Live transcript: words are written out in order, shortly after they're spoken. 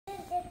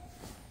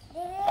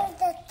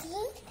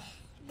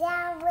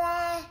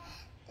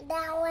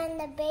when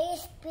the baby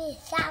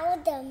spits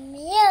out the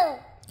milk.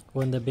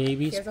 When the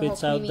baby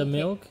spits out the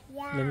milk?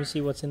 Yeah. Let me see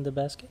what's in the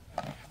basket.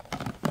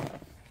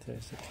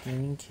 There's a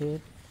cleaning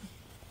kit.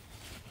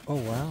 Oh,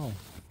 wow.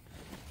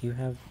 You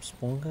have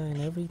sponga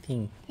and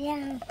everything.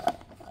 Yeah.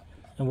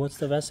 And what's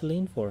the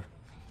Vaseline for?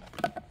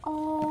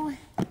 Oh,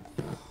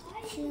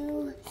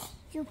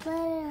 you put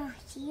it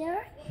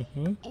here,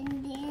 and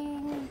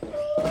then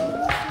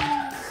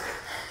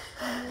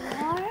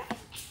more,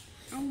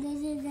 and this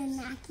is a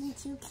napkin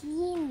to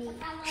clean it.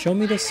 Show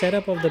me the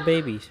setup of the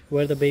baby,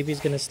 where the baby is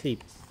going to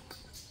sleep.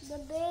 The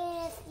baby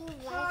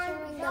is right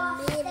here in the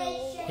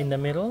middle. In the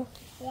middle?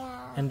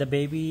 Yeah. And the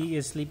baby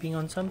is sleeping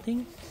on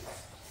something?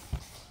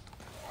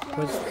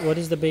 What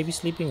is the baby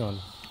sleeping on?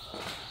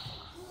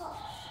 On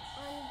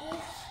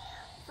this,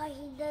 but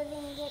he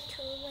doesn't get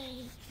to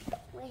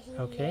when he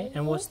Okay,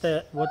 and what's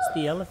the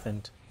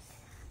elephant?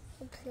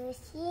 The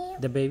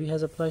plushie. The baby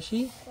has a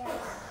plushie? Yeah.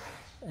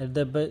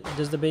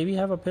 Does the baby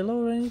have a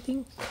pillow or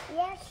anything?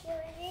 Yes, sure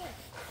it is.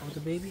 Oh, the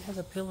baby has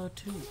a pillow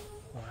too.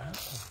 Wow.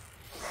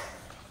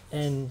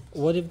 And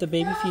what if the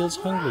baby feels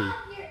hungry?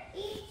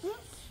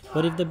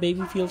 What if the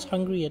baby feels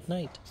hungry at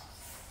night?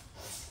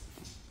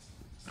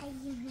 I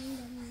give him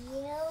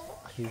the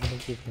milk. Are you going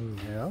to give him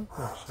milk?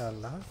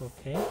 Mashallah.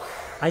 Okay.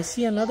 I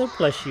see another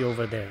plushie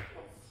over there.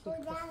 Oh,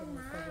 that's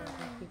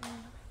mine.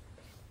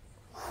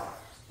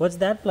 What's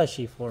that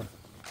plushie for?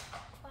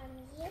 For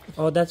me.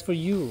 Oh, that's for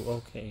you.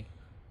 Okay.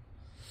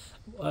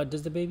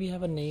 Does the baby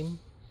have a name?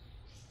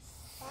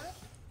 What?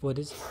 What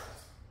is it?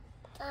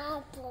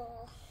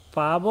 Apple.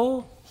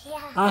 Pablo?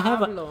 Yeah.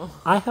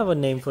 I have a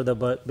name for the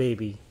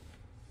baby.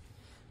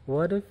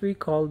 What if we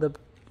call the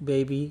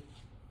baby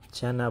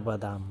Chana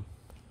Badam?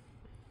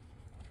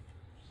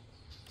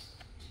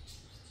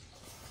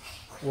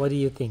 What do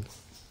you think?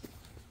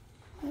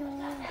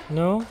 No.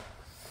 No?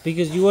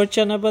 Because you are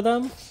Chana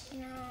Badam?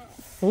 No.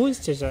 Who is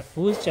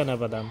Chana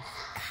Badam?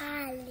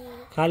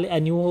 Khaliq. Khali,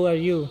 and who are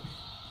you?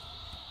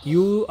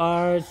 You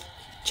are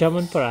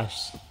Chaman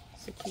Parash.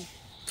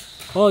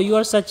 Oh, you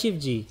are Sachiv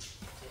Ji.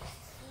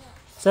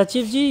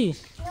 Sachiv Ji.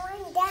 No,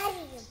 I'm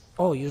daddy.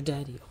 Oh, your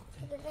daddy.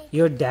 Okay.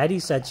 Your daddy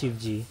Sachiv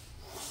Ji.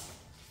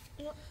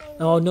 No,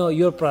 Oh no,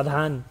 you're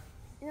Pradhan.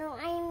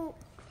 no,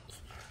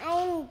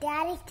 I'm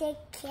daddy. Take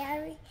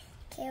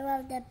care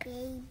of the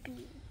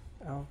baby.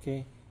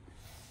 Okay.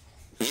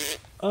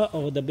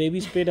 Uh-oh, the baby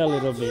spit a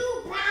little bit.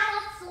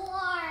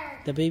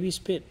 The baby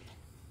spit.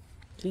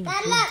 Clean,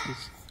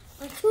 please.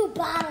 A 2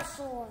 bottle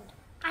sword.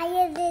 I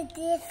did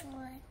this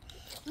one.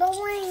 But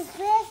when he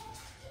spit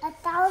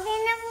 1,000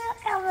 of milk,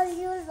 I will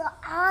use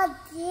all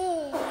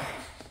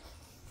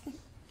this.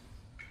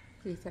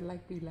 He said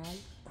like Bilal.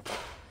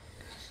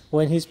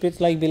 When he spits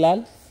like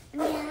Bilal?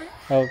 Yeah.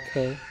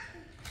 Okay.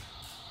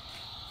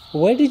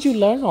 Where did you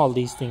learn all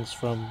these things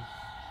from?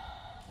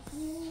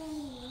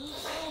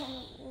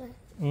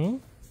 Hmm?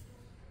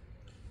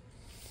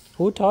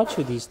 Who taught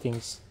you these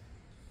things?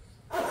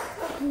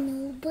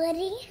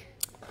 Nobody.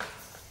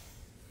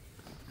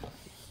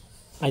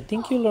 I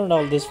think you learned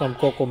all this from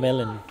Coco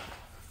Melon.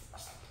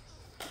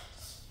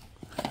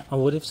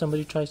 And what if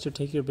somebody tries to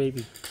take your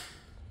baby?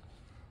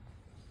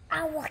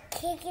 I will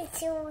kick it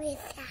to his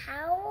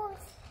house.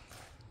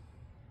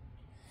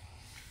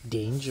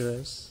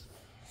 Dangerous.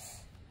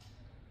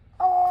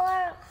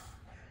 Or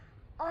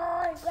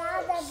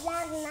grab the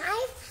black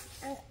knife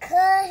and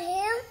cut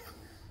him.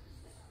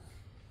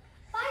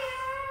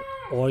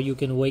 Fire! Or you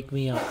can wake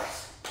me up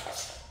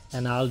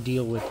and I'll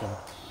deal with him.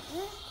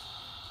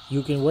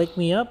 You can wake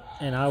me up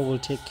and I will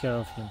take care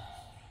of him.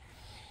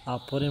 I'll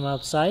put him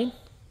outside,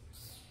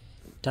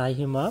 tie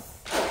him up,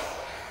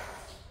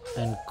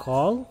 and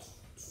call.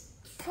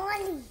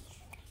 Police.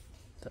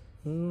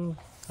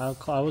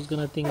 I was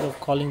gonna think of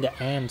calling the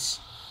ants,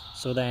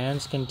 so the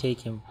ants can take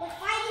him. We're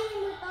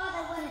fighting with all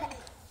the ones.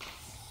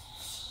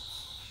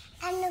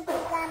 And the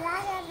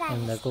cucarachas.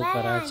 And the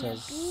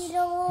cucarachas.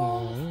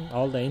 Beetles.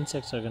 All the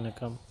insects are gonna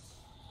come.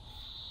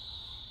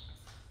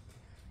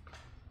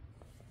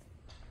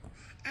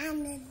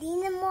 And the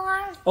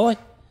xenomorph. Oh,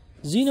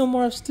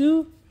 xenomorphs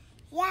too?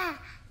 Yeah,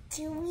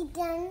 to eat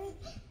them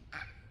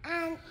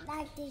and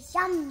like this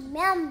yum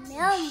yum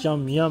yum.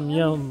 Yum, yum,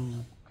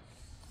 yum.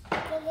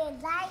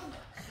 Like,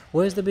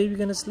 Where's the baby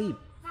gonna sleep?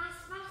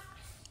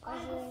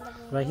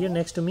 Right here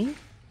next to me?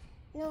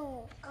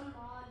 no,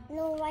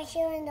 no, right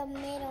here in the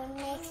middle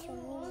next to me.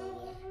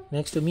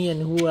 Next to me,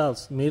 and who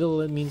else?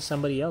 Middle means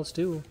somebody else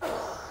too.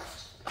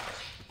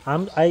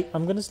 I'm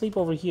gonna sleep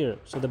over here.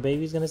 So the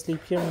baby's gonna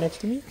sleep here next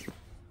to me?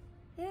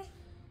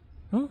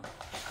 Hmm?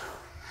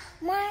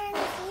 Mine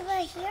sleep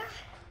right here.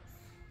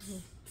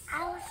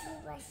 I will sleep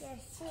right here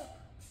too.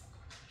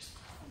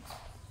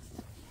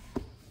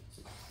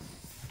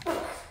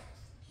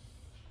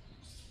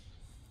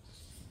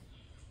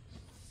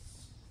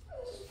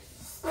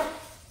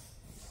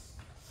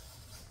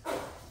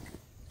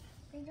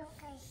 It's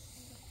okay.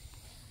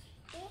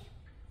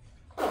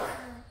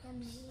 The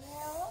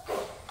middle,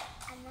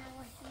 and I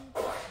will sleep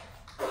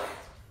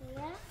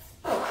here.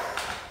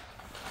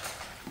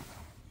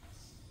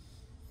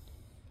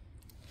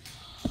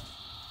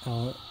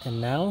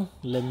 And now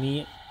let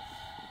me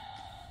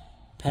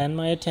pan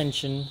my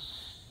attention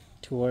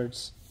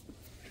towards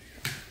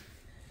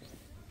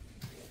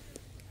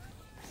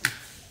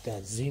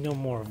that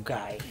Xenomorph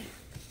guy.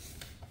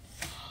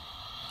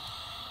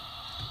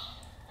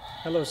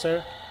 Hello,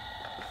 sir.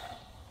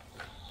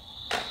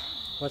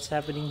 What's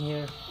happening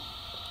here?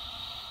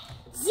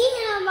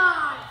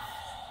 Xenomorph!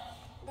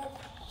 The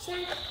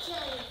giant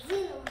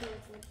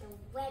Xenomorph with the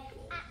weapon.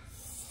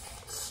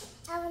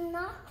 I was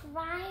not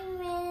crying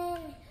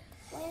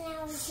when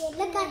I was getting.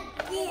 Look at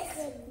this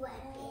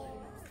weapon.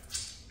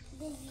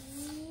 This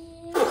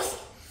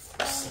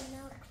I was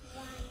not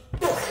crying.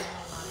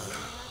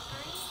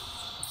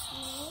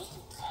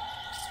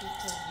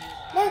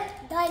 Look,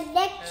 the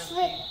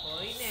electric.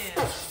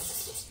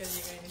 Because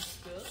you're going to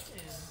school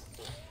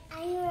now.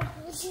 And you were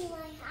holding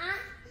my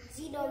hand.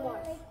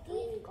 Xenomorph.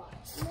 Because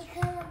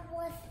it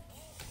was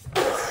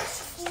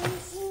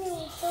freezing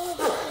and so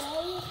scary.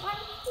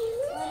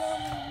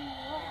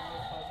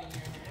 Holding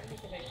your hand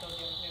because I told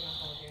you I was going to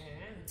hold your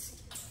hand.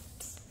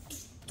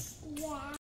 Yeah.